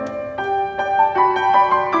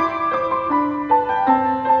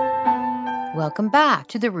Welcome back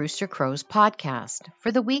to the Rooster Crows podcast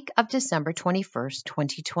for the week of December 21st,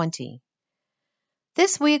 2020.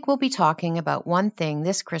 This week we'll be talking about one thing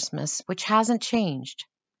this Christmas which hasn't changed: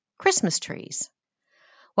 Christmas trees.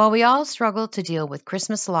 While we all struggle to deal with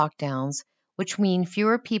Christmas lockdowns, which mean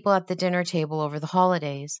fewer people at the dinner table over the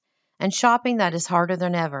holidays, and shopping that is harder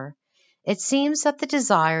than ever, it seems that the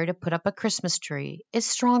desire to put up a Christmas tree is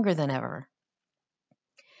stronger than ever.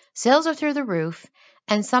 Sales are through the roof,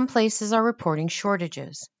 and some places are reporting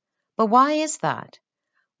shortages. But why is that?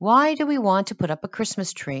 Why do we want to put up a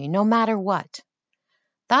Christmas tree no matter what?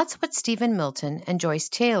 That's what Stephen Milton and Joyce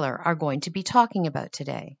Taylor are going to be talking about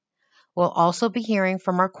today. We'll also be hearing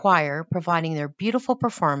from our choir providing their beautiful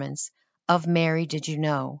performance of Mary Did You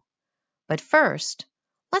Know? But first,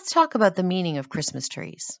 let's talk about the meaning of Christmas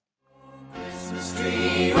trees. Christmas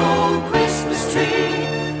tree, oh Christmas tree,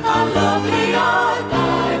 how lovely are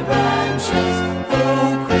thy branches.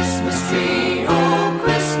 Oh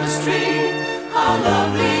Christmas tree, how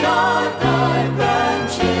lovely are thy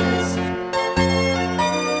branches.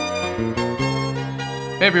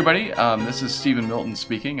 Hey everybody, this is Stephen Milton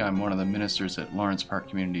speaking. I'm one of the ministers at Lawrence Park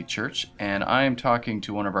Community Church, and I am talking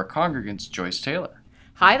to one of our congregants, Joyce Taylor.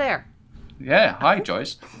 Hi there. Yeah, hi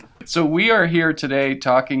Joyce. So we are here today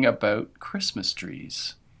talking about Christmas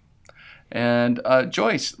trees. And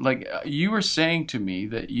Joyce, you were saying to me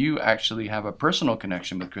that you actually have a personal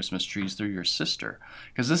connection with Christmas trees through your sister,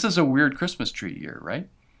 because this is a weird Christmas tree year, right?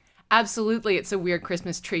 Absolutely, it's a weird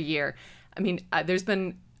Christmas tree year. I mean, there's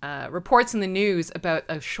been reports in the news about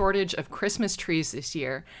a shortage of Christmas trees this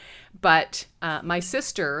year, but my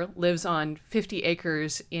sister lives on 50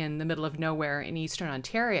 acres in the middle of nowhere in Eastern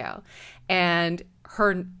Ontario, and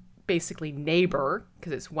her basically neighbor,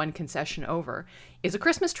 because it's one concession over, is a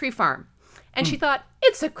Christmas tree farm. And she thought,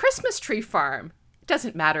 it's a Christmas tree farm. It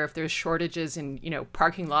doesn't matter if there's shortages in,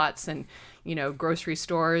 parking lots and, grocery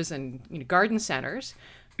stores and garden centers.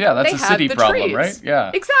 Yeah, that's a city problem, trees. Right?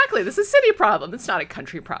 Yeah. Exactly. This is a city problem. It's not a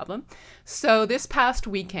country problem. So this past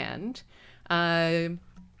weekend,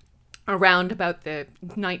 around about the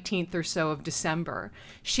 19th or so of December,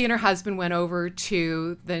 she and her husband went over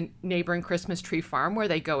to the neighboring Christmas tree farm where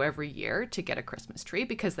they go every year to get a Christmas tree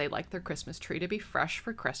because they like their Christmas tree to be fresh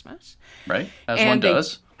for Christmas. Right, as one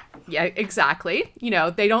does. Yeah, exactly.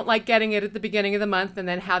 They don't like getting it at the beginning of the month and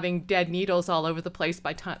then having dead needles all over the place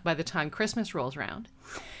by the time Christmas rolls around.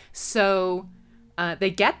 So they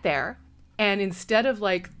get there, and instead of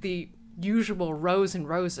the usual rows and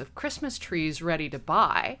rows of Christmas trees ready to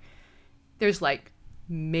buy, there's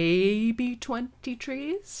maybe 20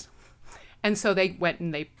 trees. And so they went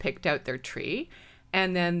and they picked out their tree,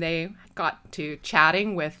 and then they got to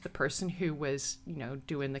chatting with the person who was,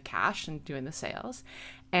 doing the cash and doing the sales.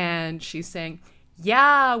 And she's saying,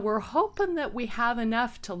 yeah, we're hoping that we have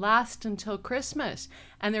enough to last until Christmas.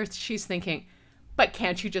 And she's thinking, but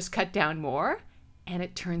can't you just cut down more? And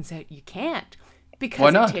it turns out you can't,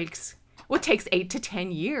 because it takes 8 to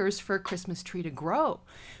 10 years for a Christmas tree to grow.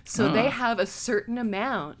 So they have a certain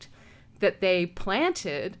amount that they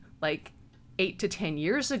planted 8 to 10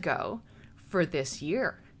 years ago for this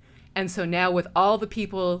year. And so now with all the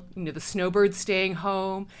people, the snowbirds staying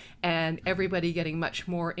home and everybody getting much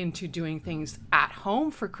more into doing things at home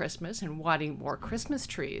for Christmas and wanting more Christmas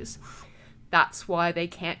trees, that's why they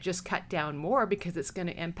can't just cut down more, because it's going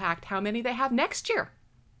to impact how many they have next year.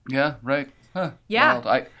 Yeah, right. Huh. Yeah.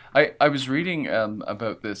 Wild. I was reading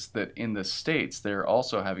about this, that in the States, they're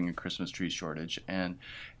also having a Christmas tree shortage. And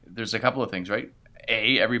there's a couple of things, right?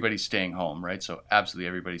 A, everybody's staying home, right? So absolutely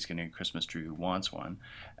everybody's getting a Christmas tree who wants one,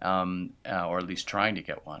 or at least trying to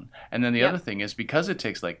get one. And then the other thing is, because it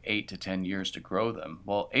takes 8 to 10 years to grow them,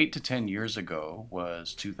 well, 8 to 10 years ago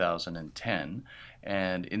was 2010.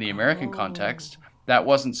 And in the American context, that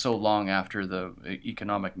wasn't so long after the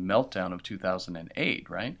economic meltdown of 2008,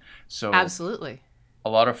 right? So absolutely. A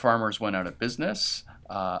lot of farmers went out of business.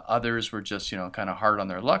 Others were just, kind of hard on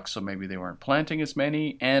their luck, so maybe they weren't planting as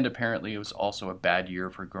many. And apparently it was also a bad year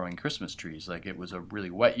for growing Christmas trees. It was a really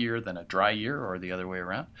wet year, then a dry year, or the other way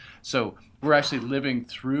around. So we're actually living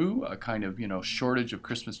through a kind of, shortage of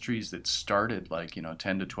Christmas trees that started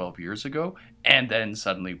 10 to 12 years ago. And then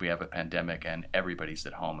suddenly we have a pandemic and everybody's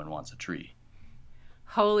at home and wants a tree.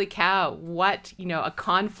 Holy cow. What, a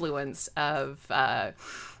confluence of,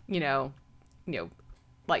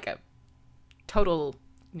 like a total,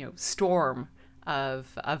 storm of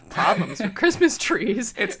problems with Christmas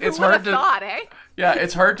trees. It's hard to thought, eh? Yeah,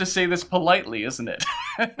 it's hard to say this politely, isn't it?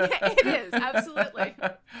 It is, absolutely.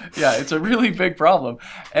 Yeah, it's a really big problem,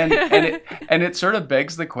 and it sort of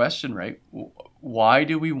begs the question, right? why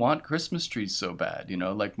do we want Christmas trees so bad? You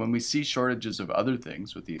know, like when we see shortages of other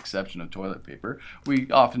things, with the exception of toilet paper, we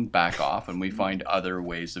often back off and we find other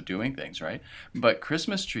ways of doing things, right? But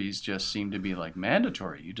Christmas trees just seem to be like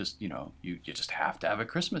mandatory. You just, you just have to have a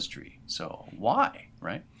Christmas tree. So why,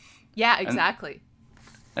 right? Yeah, exactly.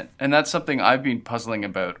 And that's something I've been puzzling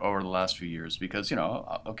about over the last few years because,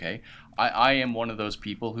 okay, I am one of those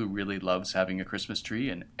people who really loves having a Christmas tree.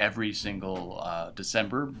 And every single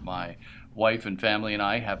December, my wife and family and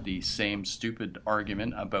I have the same stupid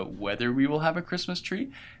argument about whether we will have a Christmas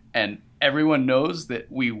tree. And everyone knows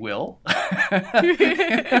that we will,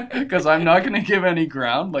 because I'm not going to give any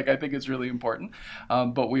ground. Like, I think it's really important.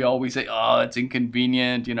 But we always say, oh, it's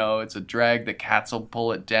inconvenient. It's a drag. The cats will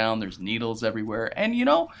pull it down. There's needles everywhere. And,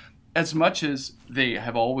 as much as they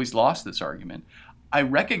have always lost this argument, I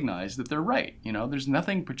recognize that they're right. There's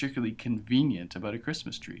nothing particularly convenient about a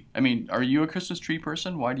Christmas tree. I mean, are you a Christmas tree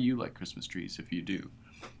person? Why do you like Christmas trees if you do?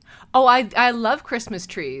 Oh, I love Christmas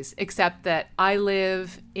trees, except that I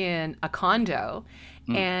live in a condo,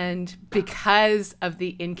 and because of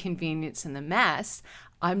the inconvenience and the mess,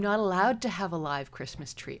 I'm not allowed to have a live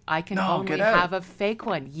Christmas tree. I can only have a fake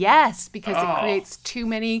one. Yes, because it creates too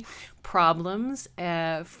many problems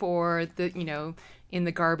for the, in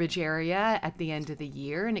the garbage area at the end of the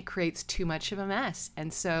year, and it creates too much of a mess.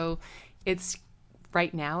 And so it's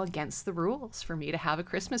right now against the rules for me to have a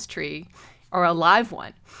Christmas tree or a live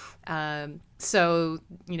one. So,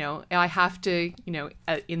 I have to,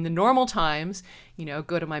 in the normal times,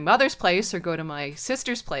 go to my mother's place or go to my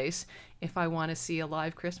sister's place if I want to see a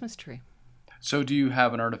live Christmas tree. So do you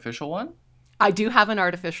have an artificial one? I do have an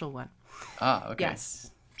artificial one. Ah, okay.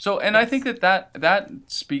 Yes. So, and I think that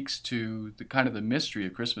speaks to the kind of the mystery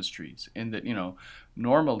of Christmas trees in that,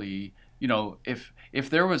 normally, if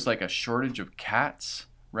there was like a shortage of cats,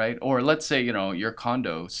 right? Or let's say, your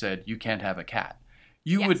condo said you can't have a cat.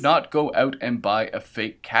 You would not go out and buy a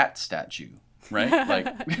fake cat statue, right?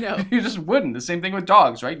 Like, No. You just wouldn't. The same thing with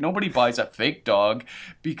dogs, right? Nobody buys a fake dog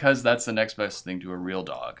because that's the next best thing to a real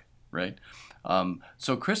dog, right?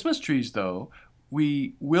 So Christmas trees, though,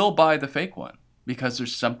 we will buy the fake one because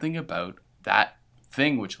there's something about that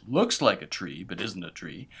thing which looks like a tree but isn't a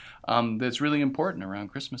tree that's really important around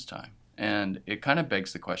Christmas time. And it kind of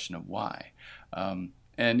begs the question of why. And,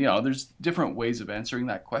 there's different ways of answering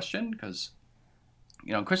that question because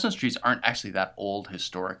Christmas trees aren't actually that old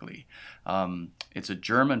historically. It's a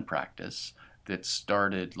German practice that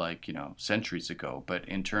started centuries ago. But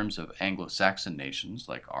in terms of Anglo-Saxon nations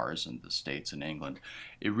like ours and the States and England,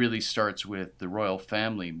 it really starts with the royal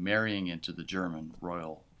family marrying into the German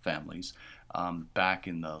royal families back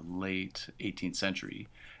in the late 18th century.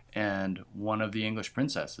 And one of the English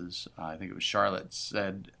princesses, I think it was Charlotte,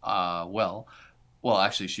 said, well,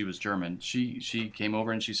 actually, she was German. She came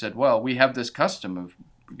over and she said, well, we have this custom of,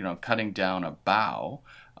 cutting down a bough,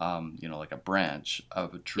 like a branch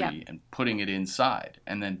of a tree and putting it inside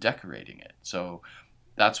and then decorating it. So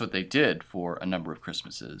that's what they did for a number of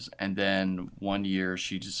Christmases. And then one year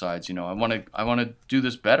she decides, I want to do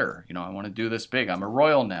this better. I want to do this big. I'm a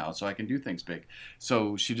royal now, so I can do things big.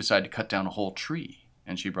 So she decided to cut down a whole tree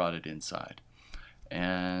and she brought it inside.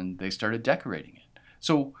 And they started decorating it.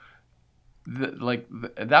 So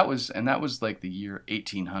that was like the year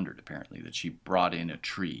 1800 apparently that she brought in a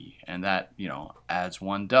tree, and that as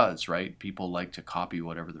one does, right, people like to copy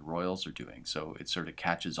whatever the royals are doing, so it sort of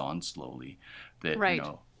catches on slowly that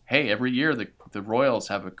hey, every year the royals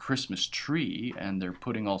have a Christmas tree and they're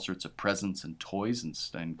putting all sorts of presents and toys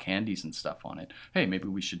and candies and stuff on it. Hey, maybe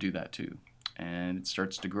we should do that too. And it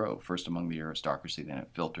starts to grow, first among the aristocracy, then it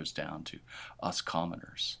filters down to us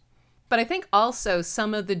commoners. But I think also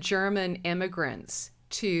some of the German immigrants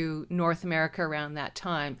to North America around that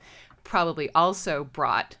time probably also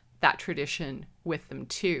brought that tradition with them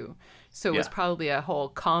too. So it was probably a whole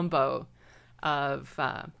combo of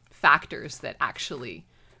factors that actually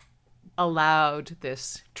allowed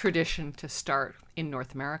this tradition to start in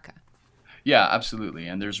North America. Yeah, absolutely.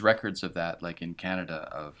 And there's records of that, like in Canada,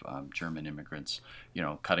 of German immigrants,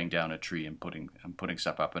 cutting down a tree and putting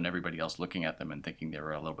stuff up, and everybody else looking at them and thinking they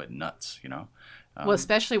were a little bit nuts, Well,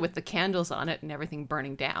 especially with the candles on it and everything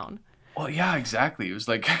burning down. Well, yeah, exactly. It was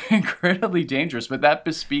like incredibly dangerous, but that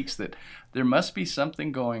bespeaks that there must be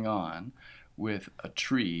something going on with a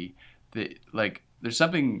tree that,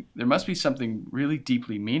 there must be something really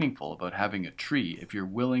deeply meaningful about having a tree if you're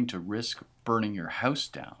willing to risk burning your house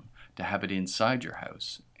down to have it inside your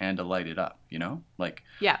house and to light it up,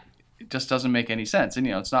 it just doesn't make any sense. And,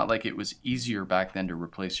 it's not like it was easier back then to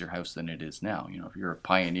replace your house than it is now. If you're a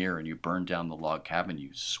pioneer and you burn down the log cabin,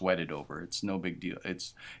 you sweat it over. It's no big deal.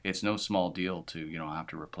 It's no small deal to, have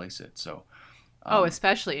to replace it. So Oh,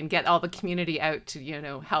 especially, and get all the community out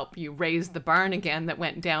to, help you raise the barn again that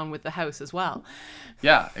went down with the house as well.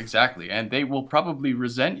 Yeah, exactly. And they will probably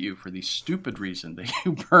resent you for the stupid reason that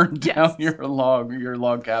you burned down Yes. your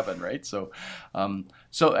log cabin, right?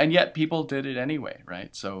 And yet people did it anyway,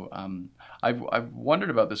 right? So I've wondered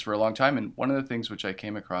about this for a long time, and one of the things which I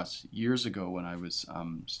came across years ago when I was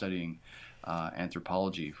studying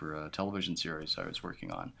anthropology for a television series I was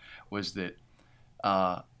working on was that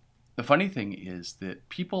the funny thing is that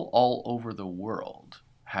people all over the world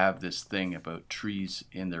have this thing about trees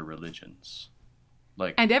in their religions.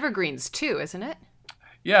 And evergreens too, isn't it?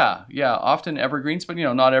 Yeah, often evergreens, but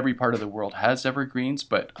not every part of the world has evergreens,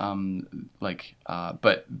 but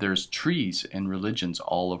but there's trees in religions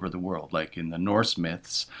all over the world. Like in the Norse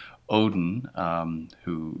myths, Odin,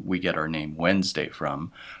 who we get our name Wednesday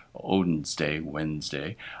from, Odin's Day,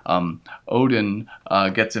 Wednesday. Odin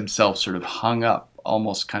gets himself sort of hung up,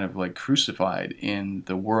 almost kind of like crucified in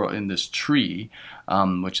the world, in this tree,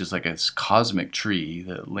 which is like a cosmic tree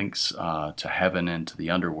that links to heaven and to the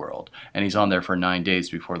underworld. And he's on there for 9 days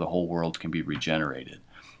before the whole world can be regenerated.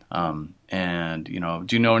 Do you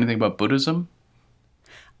know anything about Buddhism?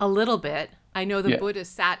 A little bit. I know the Buddha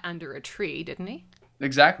sat under a tree, didn't he?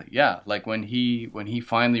 Exactly. Yeah. Like when he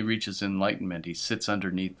finally reaches enlightenment, he sits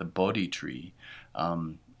underneath the Bodhi tree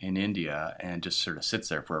in India and just sort of sits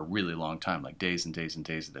there for a really long time, like days and days and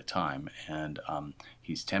days at a time. And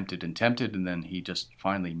he's tempted, and then he just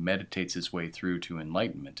finally meditates his way through to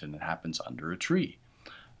enlightenment, and it happens under a tree.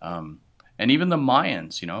 And even the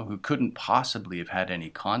Mayans, who couldn't possibly have had any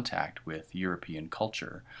contact with European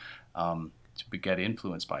culture, to get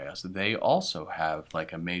influenced by us, they also have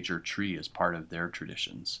like a major tree as part of their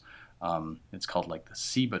traditions. It's called like the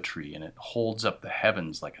ceiba tree, and it holds up the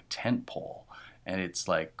heavens like a tent pole, and it's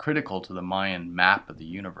like critical to the Mayan map of the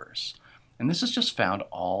universe. And this is just found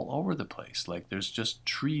all over the place. Like there's just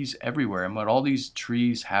trees everywhere, and what all these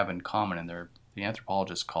trees have in common, and the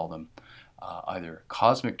anthropologists call them either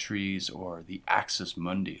cosmic trees or the axis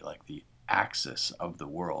mundi, like the axis of the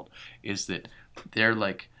world, is that they're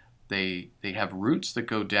like they have roots that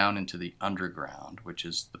go down into the underground, which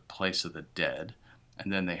is the place of the dead.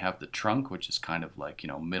 And then they have the trunk, which is kind of like,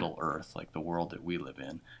 Middle Earth, like the world that we live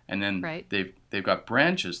in. And then they've got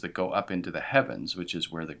branches that go up into the heavens, which is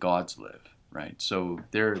where the gods live, right? So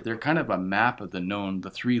they're kind of a map of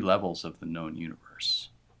the 3 levels of the known universe,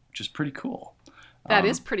 which is pretty cool. That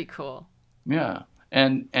is pretty cool. Yeah.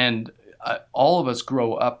 And all of us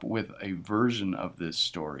grow up with a version of this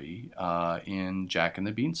story in Jack and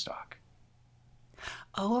the Beanstalk.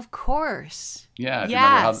 Oh, of course. Yeah.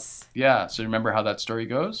 Yes. So remember how that story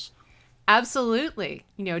goes? Absolutely.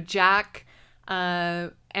 Jack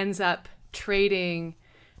ends up trading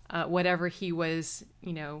whatever he was,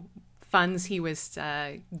 funds he was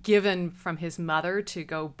given from his mother to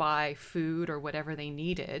go buy food or whatever they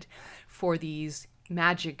needed for these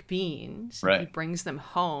magic beans. Right. He brings them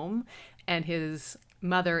home, and his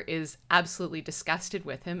mother is absolutely disgusted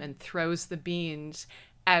with him and throws the beans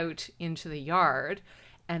out into the yard,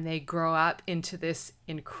 and they grow up into this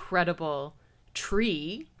incredible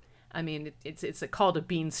tree. I mean, it's called a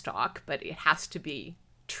beanstalk, but it has to be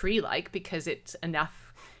tree-like because it's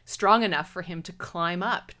strong enough for him to climb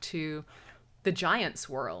up to the giant's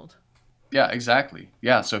world. Yeah, exactly.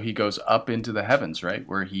 Yeah, so he goes up into the heavens, right,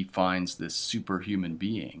 where he finds this superhuman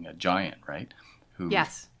being, a giant, right, who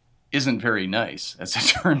isn't very nice, as it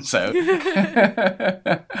turns out.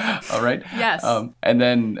 All right. Yes. And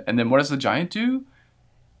then what does the giant do?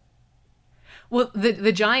 Well,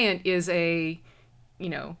 the giant is a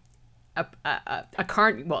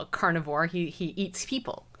carnivore. He eats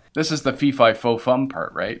people. This is the fee-fi-fo-fum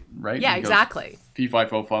part, right? Yeah, exactly.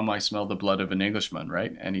 Fee-fi-fo-fum, I smell the blood of an Englishman,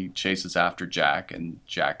 right? And he chases after Jack, and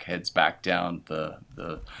Jack heads back down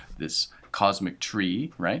this cosmic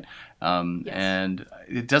tree, right? And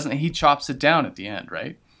he chops it down at the end,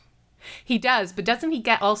 right? He does, but doesn't he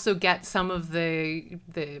also get some of the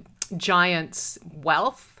giant's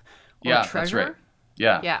wealth or treasure? That's right.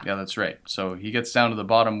 Yeah, that's right. So he gets down to the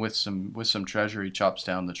bottom with some treasure. He chops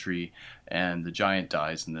down the tree, and the giant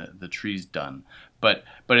dies, and the tree's done. But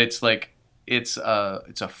it's like it's a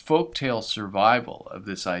folktale survival of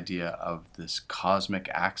this idea of this cosmic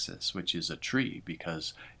axis, which is a tree.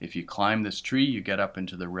 Because if you climb this tree, you get up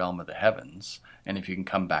into the realm of the heavens, and if you can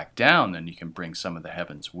come back down, then you can bring some of the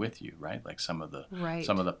heavens with you, right? Like some of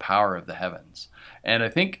the power of the heavens. And I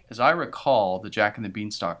think, as I recall, the Jack and the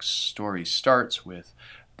Beanstalk story starts with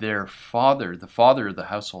their father. The father of the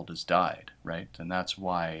household has died, right? And that's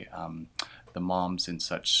why the mom's in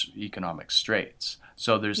such economic straits.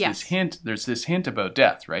 So there's this Yes. hint about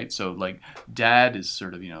death, right? So like dad is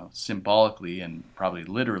sort of, symbolically and probably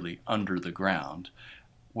literally under the ground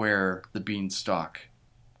where the beanstalk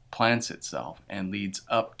plants itself and leads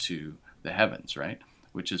up to the heavens, right?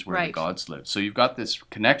 Which is where the Right. gods live. So you've got this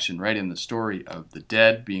connection right in the story of the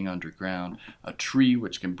dead being underground, a tree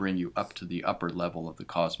which can bring you up to the upper level of the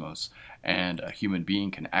cosmos, and a human being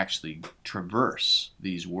can actually traverse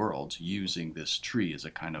these worlds using this tree as a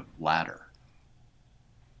kind of ladder.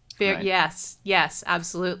 Right. Yes, yes,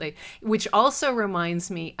 absolutely. Which also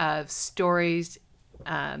reminds me of stories,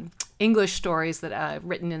 English stories that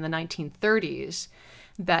written in the 1930s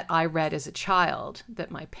that I read as a child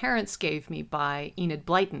that my parents gave me by Enid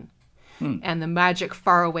Blyton and the magic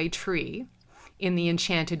faraway tree in the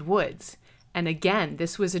enchanted woods. And again,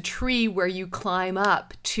 this was a tree where you climb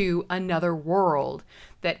up to another world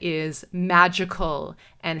that is magical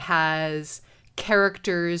and has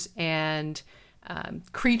characters and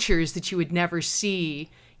creatures that you would never see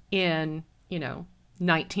in,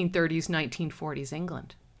 1930s, 1940s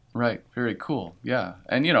England. Right. Very cool. Yeah.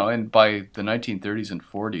 And by the 1930s and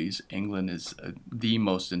 40s, England is the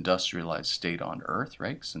most industrialized state on earth,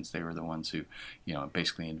 right? Since they were the ones who,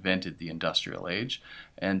 basically invented the industrial age.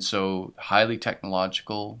 And so highly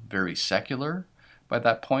technological, very secular by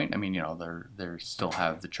that point. I mean, they still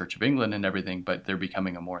have the Church of England and everything, but they're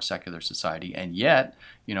becoming a more secular society. And yet,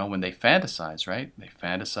 when they fantasize, right? They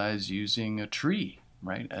fantasize using a tree,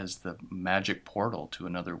 right? As the magic portal to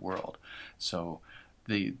another world. So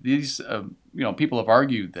these people have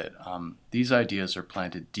argued that these ideas are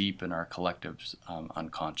planted deep in our collective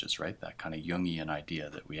unconscious, right? That kind of Jungian idea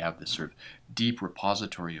that we have this sort of deep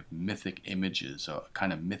repository of mythic images, a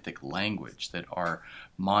kind of mythic language that our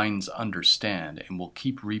minds understand and will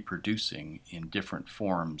keep reproducing in different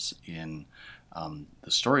forms in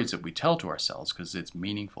the stories that we tell to ourselves because it's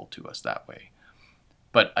meaningful to us that way.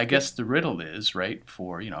 But I guess the riddle is, right,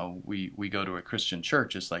 for, we go to a Christian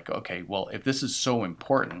church, it's like, okay, well, if this is so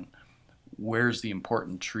important, where's the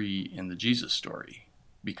important tree in the Jesus story?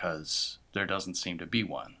 Because there doesn't seem to be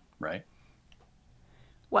one, right?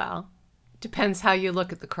 Well, depends how you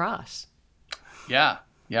look at the cross. Yeah,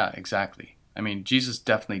 exactly. I mean, Jesus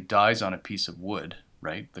definitely dies on a piece of wood,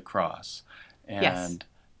 right, the cross. And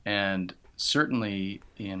certainly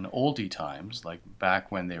in oldie times, like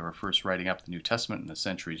back when they were first writing up the New Testament in the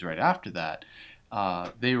centuries right after that,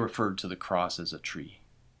 they referred to the cross as a tree,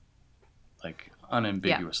 like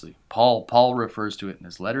unambiguously. Yeah. Paul refers to it in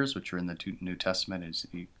his letters, which are in the New Testament, as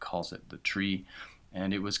he calls it the tree,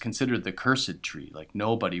 and it was considered the cursed tree. Like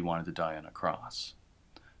nobody wanted to die on a cross.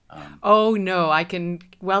 Oh no, I can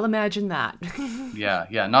well imagine that.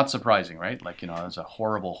 yeah, not surprising, right? Like, it was a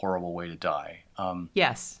horrible, horrible way to die.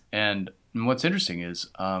 Yes. And what's interesting is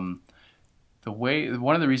one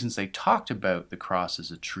of the reasons they talked about the cross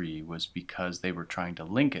as a tree was because they were trying to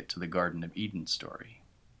link it to the Garden of Eden story.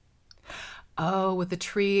 Oh, with the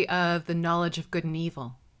tree of the knowledge of good and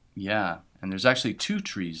evil. Yeah, and there's actually two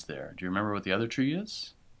trees there. Do you remember what the other tree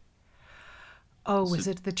is? Oh, was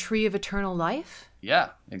it the tree of eternal life? Yeah,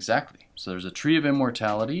 exactly. So there's a tree of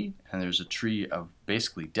immortality and there's a tree of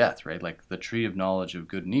basically death, right? Like the tree of knowledge of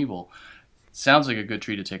good and evil sounds like a good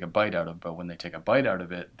tree to take a bite out of, but when they take a bite out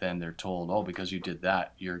of it, then they're told, oh, because you did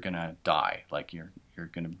that, you're going to die. Like you're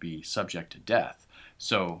going to be subject to death.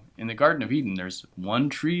 So in the Garden of Eden, there's one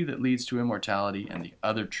tree that leads to immortality and the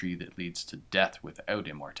other tree that leads to death without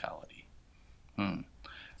immortality.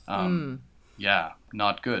 Yeah,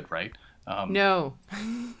 not good, right? No.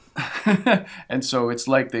 And so it's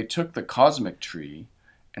like they took the cosmic tree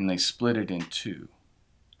and they split it in two,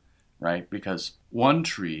 right? Because one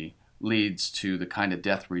tree leads to the kind of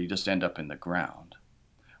death where you just end up in the ground,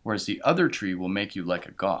 whereas the other tree will make you like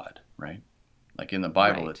a god, right? Like in the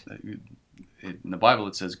Bible, Right.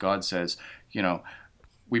 It says, God says,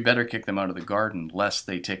 we better kick them out of the garden lest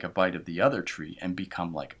they take a bite of the other tree and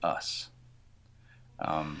become like us.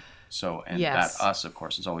 Yes. That us, of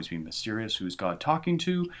course, has always been mysterious. Who's God talking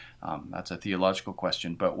to? That's a theological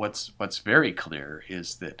question. But what's very clear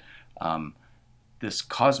is that this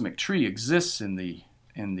cosmic tree exists in the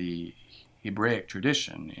Hebraic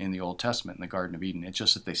tradition in the Old Testament in the Garden of Eden. It's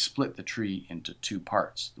just that they split the tree into two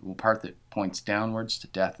parts: the part that points downwards to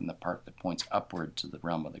death, and the part that points upward to the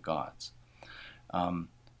realm of the gods. And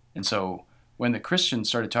so when the Christians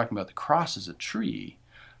started talking about the cross as a tree,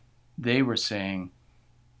 they were saying,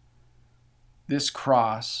 this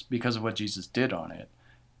cross, because of what Jesus did on it,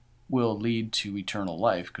 will lead to eternal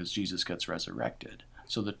life because Jesus gets resurrected.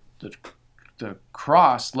 So the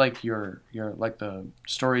cross, like like the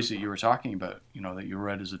stories that you were talking about, that you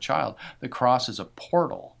read as a child, the cross is a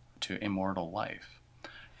portal to immortal life.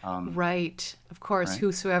 Right. Of course, Right?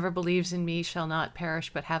 whosoever believes in me shall not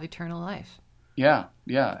perish but have eternal life. Yeah,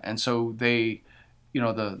 yeah. And so they,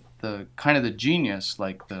 the kind of the genius,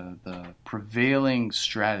 like the prevailing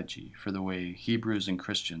strategy for the way Hebrews and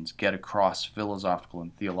Christians get across philosophical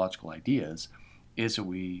and theological ideas is that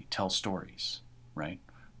we tell stories, right?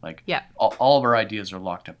 Like Yeah. all of our ideas are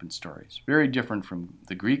locked up in stories. Very different from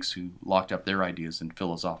the Greeks who locked up their ideas in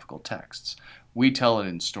philosophical texts. We tell it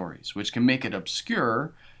in stories, which can make it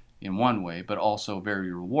obscure in one way, but also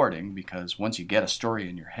very rewarding because once you get a story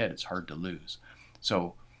in your head, it's hard to lose.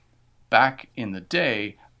 So back in the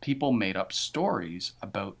day, people made up stories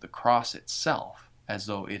about the cross itself as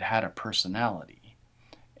though it had a personality.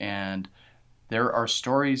 And there are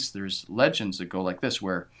stories, there's legends that go like this,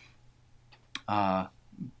 where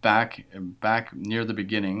back near the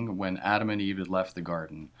beginning, when Adam and Eve had left the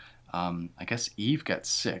garden, I guess Eve gets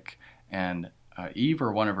sick, and Eve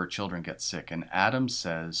or one of her children gets sick, and Adam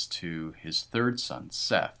says to his third son,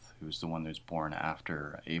 Seth, who's the one who's born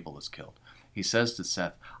after Abel is killed, he says to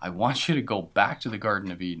Seth, I want you to go back to the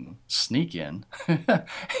Garden of Eden, sneak in,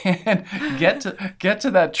 and get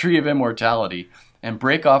to that tree of immortality and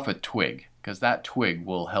break off a twig, because that twig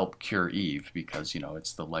will help cure Eve, because,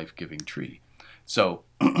 it's the life-giving tree. So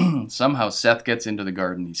somehow Seth gets into the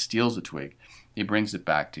garden, he steals a twig, he brings it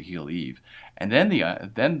back to heal Eve. And then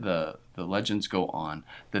the legends go on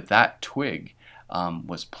that twig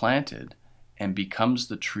was planted and becomes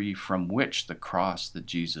the tree from which the cross that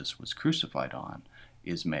Jesus was crucified on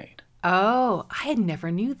is made. Oh, I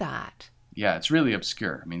never knew that. Yeah, it's really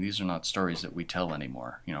obscure. I mean, these are not stories that we tell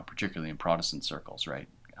anymore, particularly in Protestant circles, right?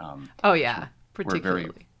 Oh, yeah,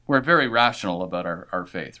 particularly. We're very rational about our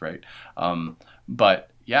faith, right? But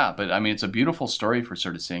I mean, it's a beautiful story for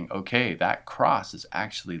sort of saying, okay, that cross is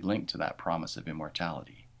actually linked to that promise of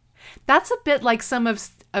immortality. That's a bit like some of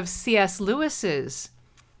C.S. Lewis's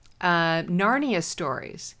Narnia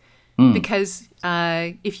stories. Because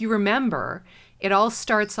if you remember, it all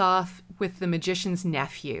starts off with the magician's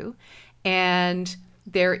nephew, and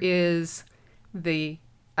there is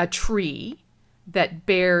a tree that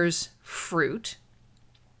bears fruit,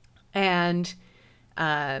 and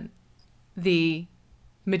the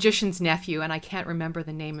magician's nephew, and I can't remember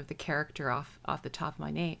the name of the character off the top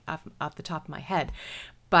of my head,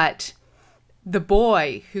 but the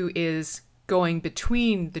boy who is going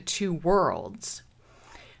between the two worlds,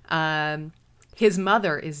 his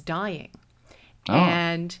mother is dying.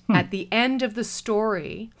 And at the end of the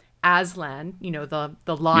story, Aslan,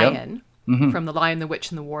 the lion, Yep. from The Lion, the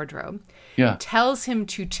Witch, and the Wardrobe, tells him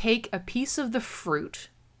to take a piece of the fruit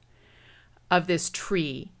of this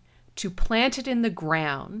tree, to plant it in the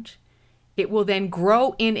ground. It will then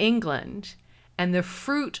grow in England, and the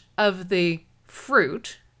fruit of the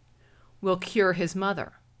fruit will cure his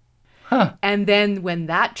mother. And then when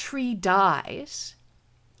that tree dies,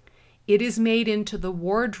 it is made into the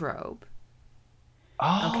wardrobe.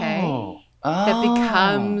 Okay? That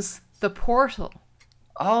becomes the portal.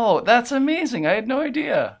 Oh, that's amazing. I had no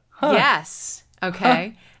idea. Yes.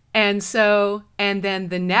 Okay. And then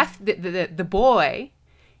the boy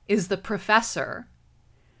is the professor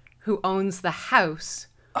who owns the house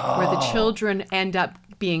where the children end up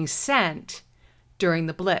being sent during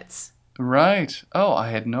the Blitz. Right. Oh, I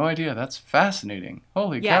had no idea. That's fascinating.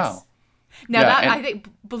 Holy cow. Now I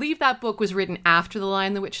believe that book was written after The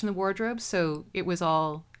Lion, the Witch, and the Wardrobe, so it was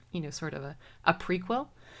all, sort of a prequel.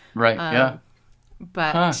 Right. Yeah.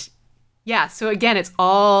 But yeah, so again, it's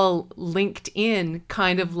all linked in,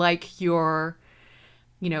 kind of like your,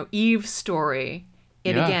 Eve story.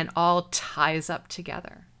 It again all ties up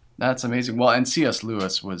together. That's amazing. Well, and C.S.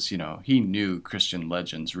 Lewis was, he knew Christian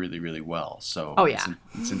legends really, really well. So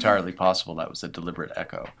it's entirely possible that was a deliberate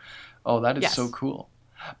echo. Oh, that is so cool.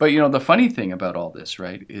 But, the funny thing about all this,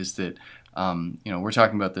 right, is that, we're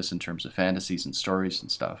talking about this in terms of fantasies and stories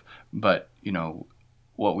and stuff. But,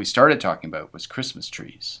 what we started talking about was Christmas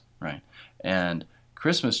trees, right? And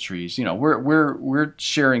Christmas trees, we're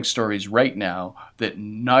sharing stories right now that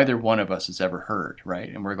neither one of us has ever heard, right?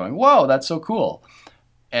 And we're going, whoa, that's so cool.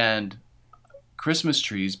 And Christmas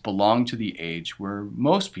trees belong to the age where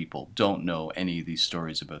most people don't know any of these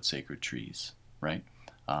stories about sacred trees, right?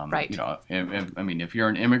 Right. I mean, if you're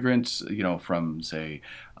an immigrant, from, say,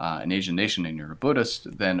 an Asian nation and you're a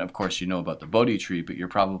Buddhist, then, of course, you know about the Bodhi tree, but you're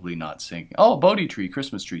probably not saying, oh, Bodhi tree,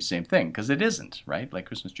 Christmas tree, same thing, because it isn't, right? Like,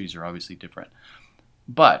 Christmas trees are obviously different.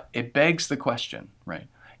 But it begs the question, right?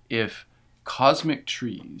 If cosmic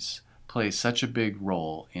trees play such a big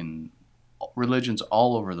role in religions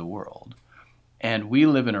all over the world, and we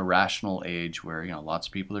live in a rational age where, lots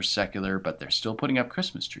of people are secular, but they're still putting up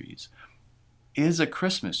Christmas trees, is a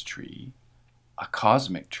Christmas tree a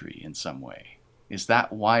cosmic tree in some way? Is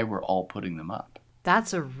that why we're all putting them up?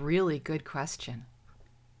 That's a really good question.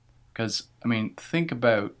 Because, I mean, think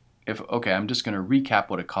about I'm just going to recap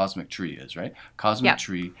what a cosmic tree is, right? Cosmic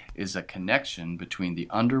tree is a connection between the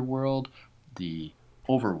underworld, the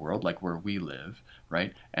overworld, like where we live,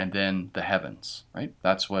 right? And then the heavens, right?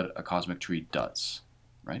 That's what a cosmic tree does,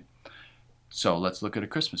 right? So let's look at a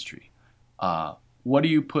Christmas tree. What do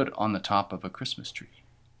you put on the top of a Christmas tree?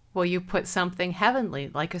 Well, you put something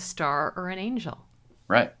heavenly, like a star or an angel.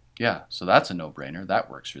 Right. Yeah. So that's a no-brainer. That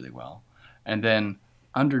works really well. And then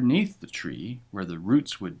underneath the tree, where the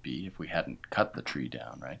roots would be if we hadn't cut the tree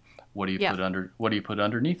down, right? What do you put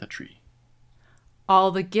underneath a tree?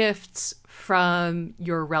 All the gifts from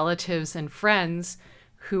your relatives and friends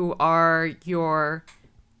who are your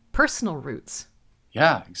personal roots.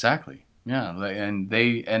 Yeah, exactly. Yeah,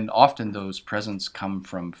 and often those presents come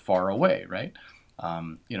from far away, right?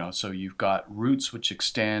 So you've got roots which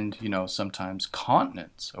extend, sometimes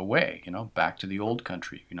continents away, back to the old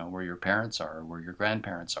country, where your parents are, or where your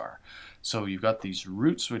grandparents are. So you've got these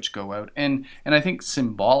roots which go out, and I think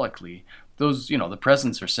symbolically, those, the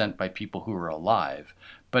presents are sent by people who are alive,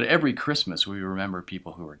 but every Christmas we remember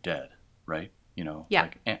people who are dead, right?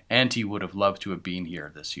 Like Auntie would have loved to have been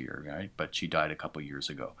here this year, right? But she died a couple years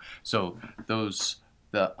ago. So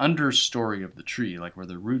the understory of the tree, like where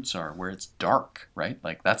the roots are, where it's dark, right?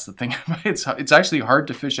 Like that's the thing. It's actually hard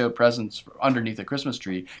to fish out presents underneath a Christmas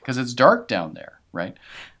tree because it's dark down there, right?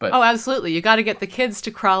 But oh, absolutely. You got to get the kids to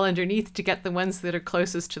crawl underneath to get the ones that are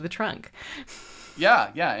closest to the trunk. Yeah,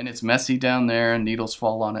 and it's messy down there, and needles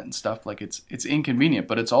fall on it and stuff. Like it's inconvenient,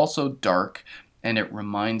 but it's also dark. And it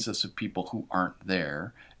reminds us of people who aren't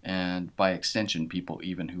there, and by extension, people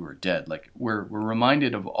even who are dead. Like we're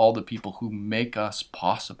reminded of all the people who make us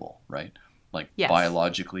possible, right? Like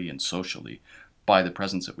biologically and socially, by the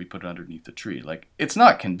presents that we put underneath the tree. Like it's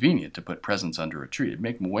not convenient to put presents under a tree. It'd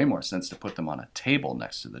make way more sense to put them on a table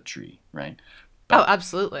next to the tree, right? Oh,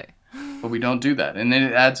 absolutely. But we don't do that, and then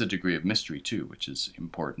it adds a degree of mystery too, which is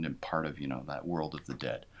important and part of that world of the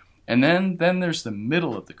dead. And then there's the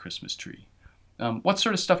middle of the Christmas tree. What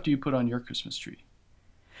sort of stuff do you put on your Christmas tree?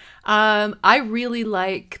 I really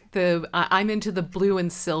like I'm into the blue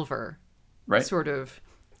and silver sort of,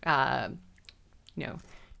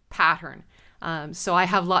 pattern. So I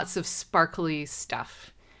have lots of sparkly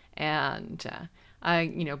stuff. And,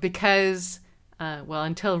 because,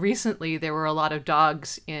 until recently there were a lot of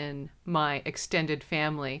dogs in my extended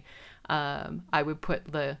family, I would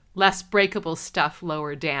put the less breakable stuff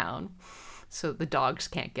lower down, so the dogs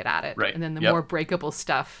can't get at it. Right. And then the more breakable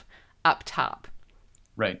stuff up top.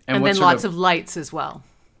 Right. And then lots of lights as well.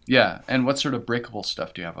 Yeah. And what sort of breakable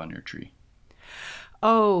stuff do you have on your tree?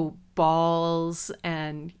 Oh, balls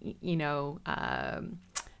and,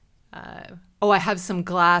 I have some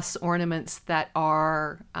glass ornaments that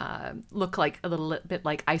look like a little bit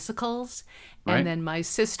like icicles. Right. And then my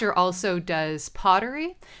sister also does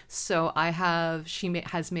pottery. So she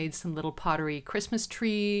has made some little pottery Christmas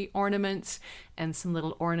tree ornaments and some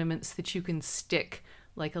little ornaments that you can stick,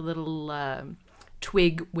 like a little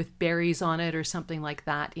twig with berries on it or something like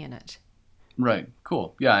that in it. Right.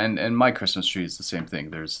 Cool. Yeah. And my Christmas tree is the same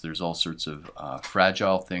thing. There's all sorts of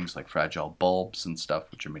fragile things, like fragile bulbs and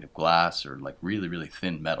stuff, which are made of glass or like really, really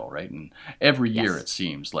thin metal, right? And every year it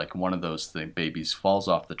seems like one of those babies falls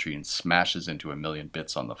off the tree and smashes into a million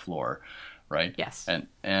bits on the floor, right? Yes.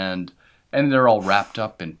 And they're all wrapped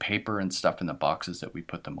up in paper and stuff in the boxes that we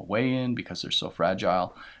put them away in because they're so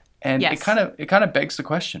fragile. And it kind of begs the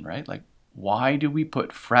question, right? Like, why do we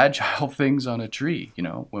put fragile things on a tree?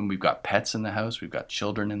 When we've got pets in the house, we've got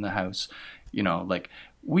children in the house, like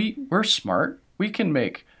we're smart. We can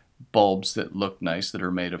make bulbs that look nice that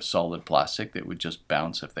are made of solid plastic that would just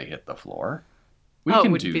bounce if they hit the floor. We can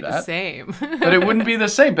it wouldn't do be that. the same. But it wouldn't be the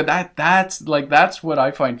same. But that's what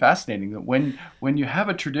I find fascinating, that when you have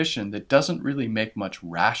a tradition that doesn't really make much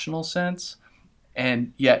rational sense,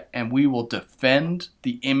 and we will defend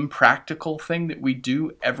the impractical thing that we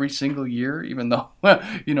do every single year, even though,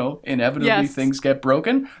 inevitably things get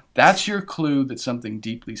broken. That's your clue that something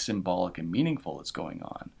deeply symbolic and meaningful is going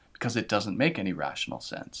on, because it doesn't make any rational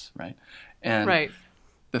sense, right? And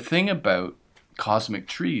the thing about cosmic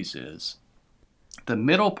trees is the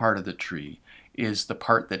middle part of the tree is the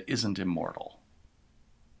part that isn't immortal.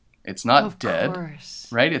 It's not dead,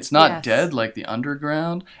 right? It's not dead like the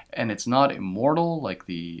underground, and it's not immortal like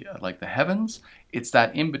the heavens. It's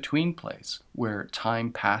that in-between place where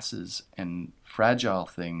time passes and fragile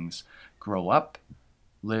things grow up,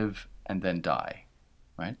 live, and then die,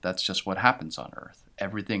 right? That's just what happens on Earth.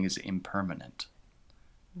 Everything is impermanent.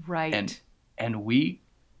 Right. And we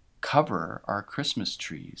cover our Christmas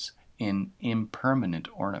trees in impermanent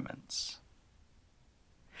ornaments?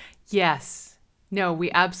 Yes. No, we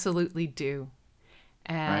absolutely do.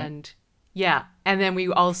 Right? And yeah, and then we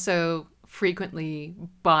also frequently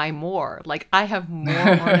buy more. Like I have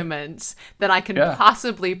more ornaments than I can Yeah.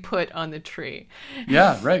 possibly put on the tree.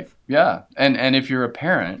 Yeah, right. Yeah. And if you're a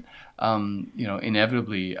parent,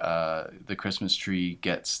 inevitably the Christmas tree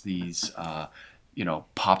gets these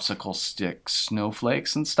popsicle stick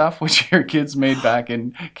snowflakes and stuff, which your kids made back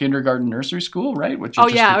in kindergarten, nursery school, right? Which are Oh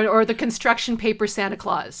just yeah, or the construction paper Santa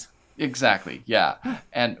Claus. exactly, yeah.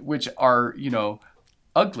 And which are,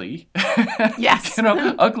 ugly. Yes.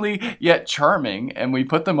 Ugly yet charming. And we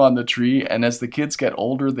put them on the tree. And as the kids get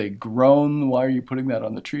older, they groan. Why are you putting that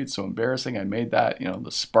on the tree? It's so embarrassing. I made that.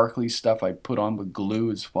 The sparkly stuff I put on with glue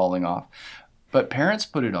is falling off. But parents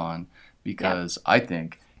put it on because I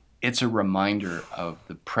think it's a reminder of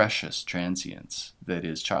the precious transience that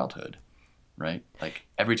is childhood, right? Like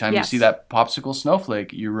every time you see that popsicle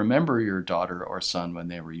snowflake, you remember your daughter or son when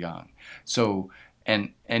they were young. So,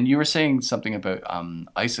 and you were saying something about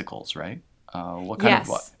icicles, right? What kind of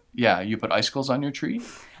what? Yeah, you put icicles on your tree?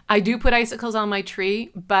 I do put icicles on my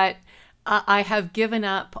tree, but I have given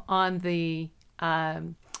up on the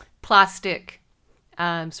plastic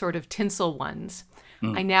sort of tinsel ones.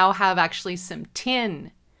 I now have actually some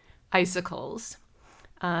tin icicles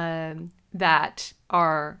that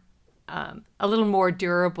are a little more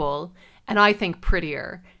durable and I think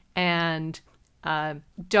prettier and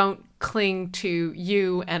don't cling to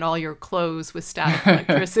you and all your clothes with static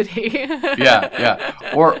electricity. Yeah.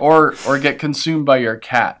 Or get consumed by your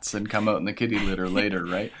cats and come out in the kitty litter later,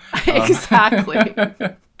 right? Exactly.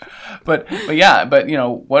 But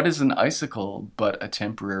what is an icicle but a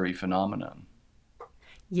temporary phenomenon?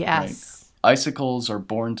 Yes. Right? Icicles are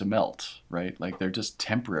born to melt, right? Like they're just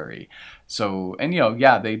temporary. So, and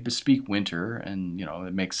they bespeak winter, and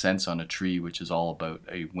it makes sense on a tree, which is all about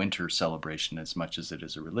a winter celebration as much as it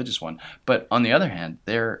is a religious one. But on the other hand,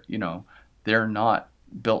 they're not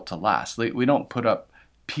built to last. We don't put up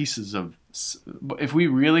pieces of. If we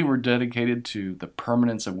really were dedicated to the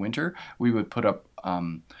permanence of winter, we would put up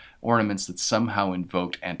ornaments that somehow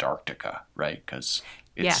invoked Antarctica, right? Because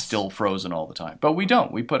it's still frozen all the time. But we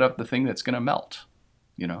don't. We put up the thing that's going to melt,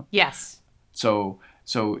 Yes. So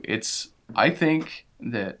it's, I think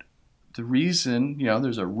that the reason,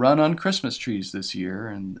 there's a run on Christmas trees this year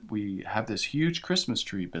and we have this huge Christmas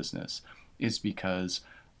tree business is because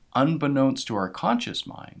unbeknownst to our conscious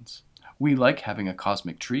minds, we like having a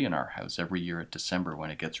cosmic tree in our house every year at December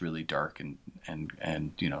when it gets really dark and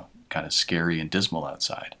kind of scary and dismal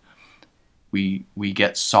outside. We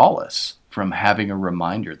get solace from having a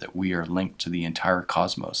reminder that we are linked to the entire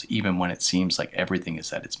cosmos, even when it seems like everything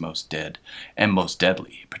is at its most dead and most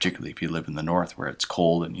deadly, particularly if you live in the north where it's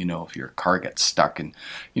cold and if your car gets stuck and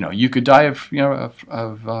you could die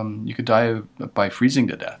by freezing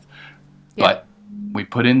to death. Yeah. But we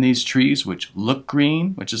put in these trees which look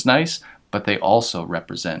green, which is nice, but they also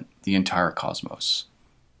represent the entire cosmos.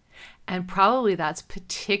 And probably that's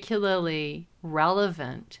particularly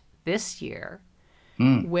relevant this year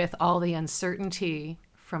with all the uncertainty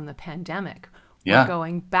from the pandemic. Yeah. We're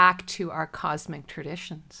going back to our cosmic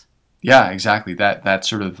traditions. Yeah, exactly. That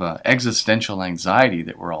sort of existential anxiety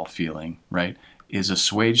that we're all feeling, right, is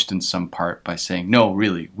assuaged in some part by saying, no,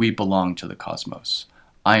 really, we belong to the cosmos.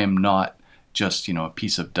 I am not just, a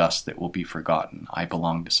piece of dust that will be forgotten. I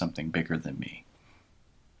belong to something bigger than me.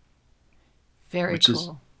 Very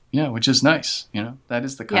cool. Which is nice. That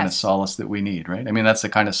is the kind of solace that we need, right? I mean, that's the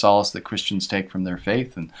kind of solace that Christians take from their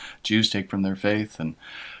faith and Jews take from their faith. And,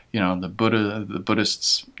 the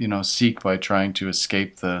Buddhists, seek by trying to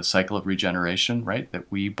escape the cycle of regeneration, right?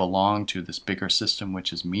 That we belong to this bigger system,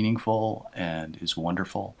 which is meaningful and is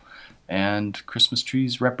wonderful. And Christmas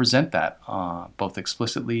trees represent that, both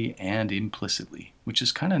explicitly and implicitly, which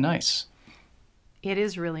is kind of nice. It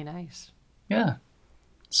is really nice. Yeah.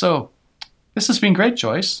 So, this has been great,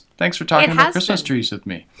 Joyce. Thanks for talking about Christmas trees with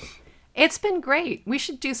me. It's been great. We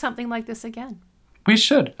should do something like this again. We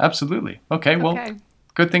should. Absolutely. Okay. Well,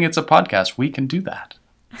 good thing it's a podcast. We can do that.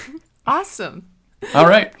 Awesome. All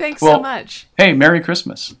right. Thanks so much. Hey, Merry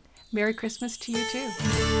Christmas. Merry Christmas to you too.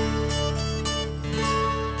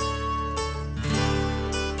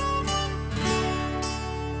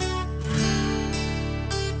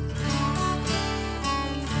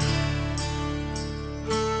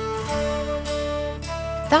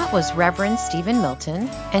 That was Reverend Stephen Milton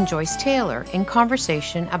and Joyce Taylor in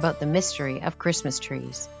conversation about the mystery of Christmas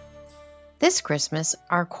trees. This Christmas,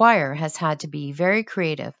 our choir has had to be very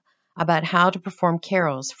creative about how to perform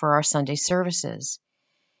carols for our Sunday services.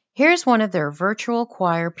 Here's one of their virtual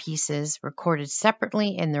choir pieces recorded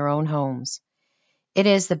separately in their own homes. It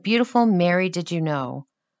is the beautiful Mary Did You Know?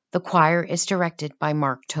 The choir is directed by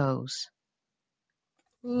Mark Toes.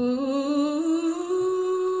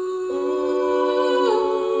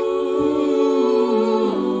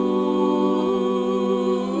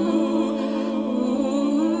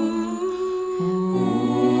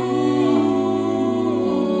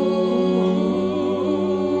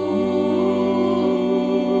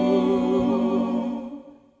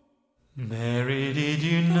 Mary, did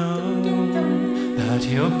you know that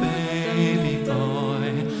your baby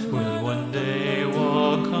boy will one day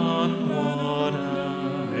walk on water?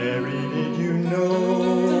 Mary, did you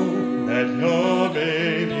know that your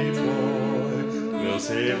baby boy will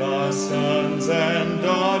save our sons and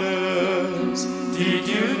daughters? Did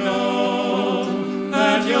you know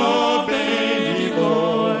that your baby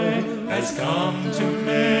boy has come to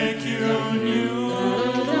make you new?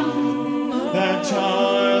 That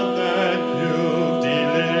child that you've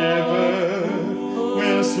delivered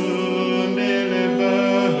will soon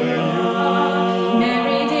deliver you.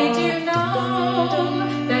 Mary, did you know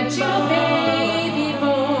that your baby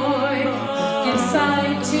boy gives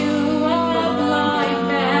sight to a blind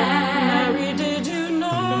man? Mary, did you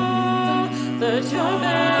know that your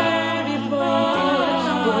baby boy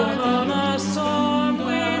will calm a storm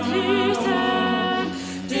with his hand?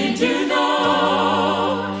 Did you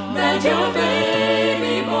know that your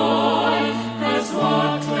baby boy has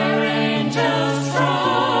walked where angels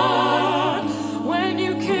trod? When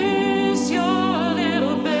you kiss your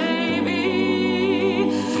little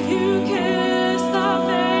baby, you kiss the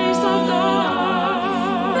face of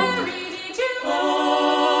God. Mary, did you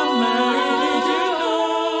know? Mary, did you know?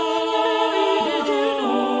 Mary, did you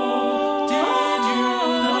know? Did you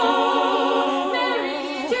know? Mary,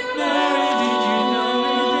 did you know? Mary, did you know?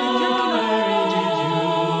 Mary, did you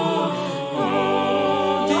know?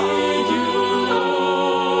 Did you know?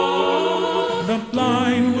 The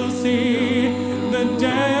blind will see, the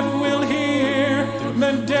deaf will hear,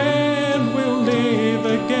 the dead will live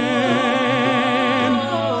again.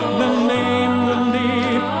 The lame will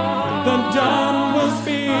leap, the dumb will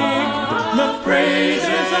speak, the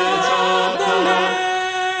praises of the land.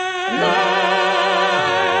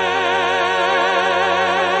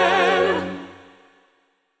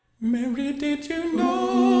 Mary, did you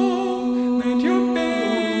know that your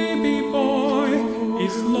baby boy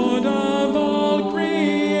is Lord of all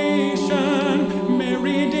creation?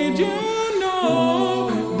 Mary, did you know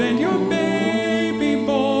that your baby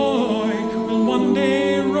boy will one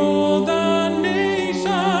day rule the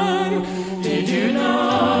nation? Did you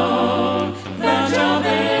know that your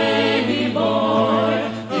baby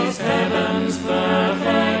boy is heaven's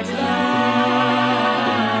perfect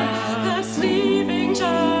lamb? The sleeping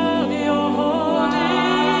child you're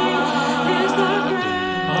holding is the great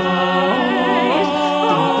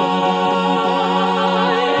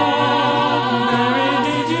Mary,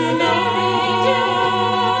 did you know?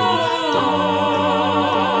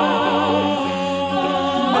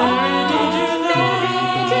 Mary, did you know?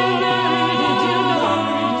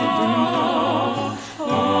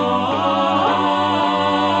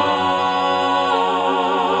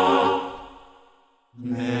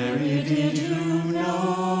 Mary, did you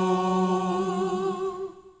know?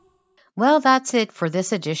 Well, that's it for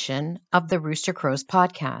this edition of the Rooster Crows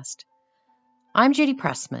podcast. I'm Judy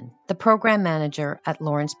Pressman, the program manager at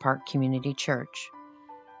Lawrence Park Community Church.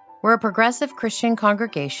 We're a progressive Christian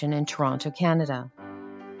congregation in Toronto, Canada.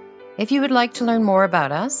 If you would like to learn more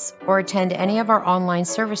about us or attend any of our online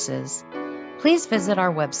services, please visit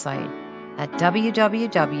our website at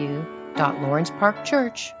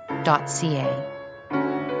www.lawrenceparkchurch.ca.